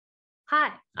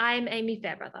Hi, I'm Amy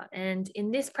Fairbrother, and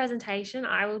in this presentation,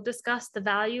 I will discuss the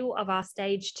value of our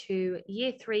Stage 2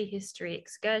 Year 3 History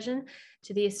excursion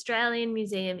to the Australian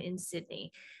Museum in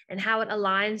Sydney and how it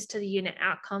aligns to the unit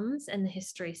outcomes and the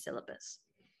history syllabus.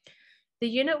 The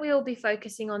unit we will be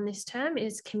focusing on this term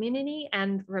is Community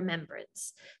and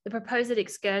Remembrance. The proposed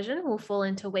excursion will fall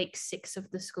into week 6 of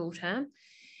the school term.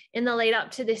 In the lead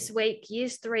up to this week,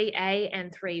 Years 3A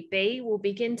and 3B will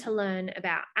begin to learn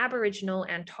about Aboriginal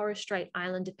and Torres Strait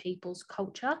Islander people's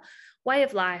culture, way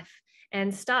of life,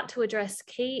 and start to address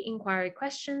key inquiry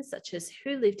questions such as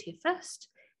who lived here first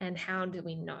and how do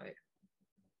we know?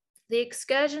 The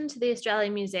excursion to the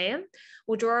Australian Museum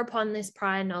will draw upon this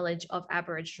prior knowledge of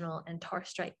Aboriginal and Torres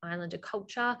Strait Islander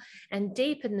culture and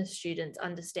deepen the students'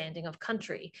 understanding of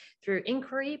country through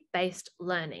inquiry-based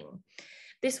learning.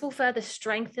 This will further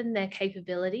strengthen their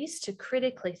capabilities to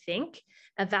critically think,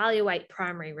 evaluate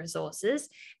primary resources,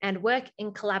 and work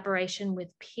in collaboration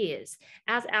with peers,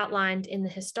 as outlined in the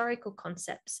historical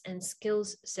concepts and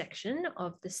skills section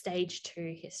of the Stage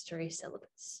 2 history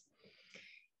syllabus.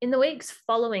 In the weeks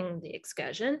following the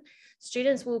excursion,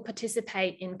 students will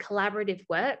participate in collaborative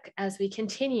work as we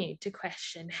continue to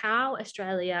question how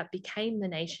Australia became the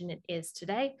nation it is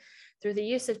today through the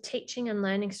use of teaching and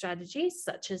learning strategies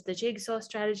such as the jigsaw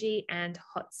strategy and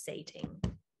hot seating.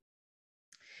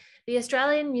 The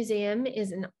Australian Museum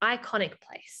is an iconic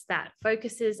place that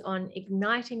focuses on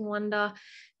igniting wonder,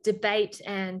 debate,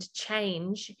 and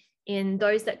change in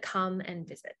those that come and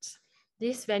visit.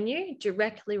 This venue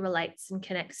directly relates and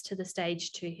connects to the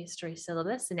Stage 2 history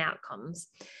syllabus and outcomes.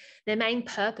 Their main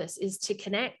purpose is to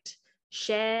connect,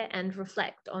 share, and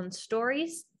reflect on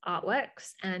stories,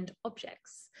 artworks, and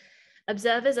objects.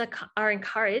 Observers are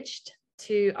encouraged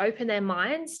to open their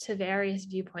minds to various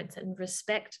viewpoints and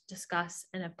respect, discuss,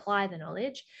 and apply the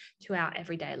knowledge to our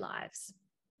everyday lives.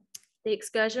 The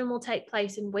excursion will take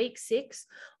place in week 6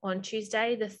 on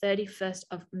Tuesday, the 31st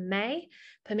of May.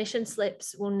 Permission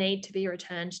slips will need to be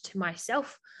returned to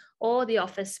myself or the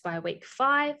office by week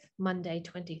 5, Monday,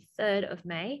 23rd of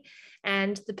May.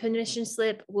 And the permission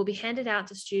slip will be handed out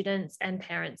to students and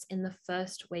parents in the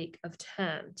first week of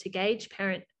term to gauge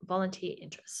parent volunteer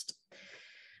interest.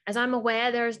 As I'm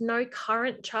aware, there is no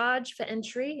current charge for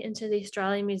entry into the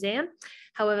Australian Museum.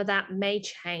 However, that may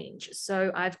change.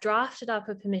 So I've drafted up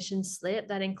a permission slip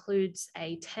that includes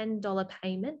a $10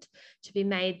 payment to be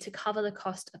made to cover the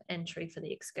cost of entry for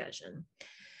the excursion.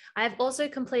 I have also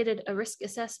completed a risk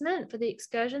assessment for the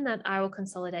excursion that I will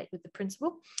consolidate with the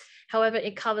principal. However,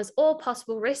 it covers all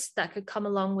possible risks that could come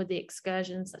along with the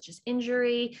excursion, such as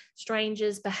injury,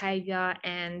 strangers, behaviour,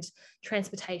 and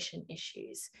transportation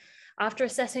issues. After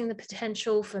assessing the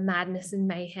potential for madness and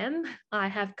mayhem, I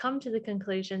have come to the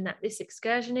conclusion that this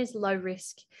excursion is low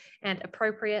risk and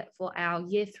appropriate for our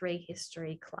Year 3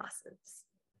 history classes.